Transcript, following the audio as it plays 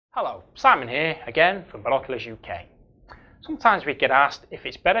Hello, Simon here again from Binoculars-UK. Sometimes we get asked if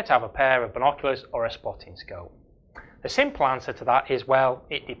it's better to have a pair of binoculars or a spotting scope. The simple answer to that is, well,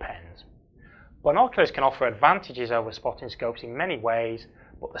 it depends. Binoculars can offer advantages over spotting scopes in many ways,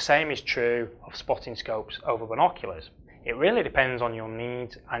 but the same is true of spotting scopes over binoculars. It really depends on your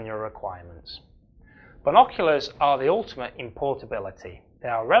needs and your requirements. Binoculars are the ultimate in portability. They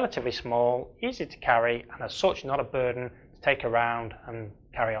are relatively small, easy to carry, and as such not a burden to take around and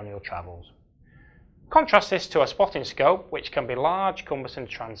carry on your travels. Contrast this to a spotting scope, which can be large, cumbersome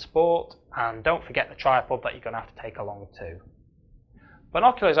to transport, and don't forget the tripod that you're going to have to take along too.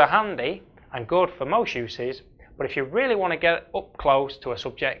 Binoculars are handy and good for most uses, but if you really want to get up close to a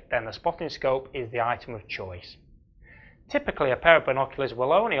subject, then the spotting scope is the item of choice. Typically a pair of binoculars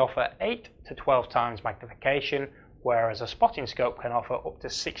will only offer 8 to 12 times magnification, whereas a spotting scope can offer up to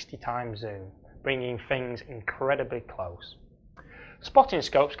 60 times zoom, bringing things incredibly close. Spotting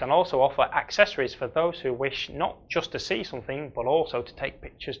scopes can also offer accessories for those who wish not just to see something but also to take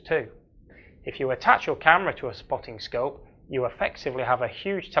pictures too. If you attach your camera to a spotting scope, you effectively have a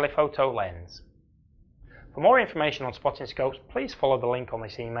huge telephoto lens. For more information on spotting scopes, please follow the link on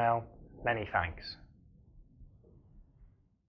this email. Many thanks.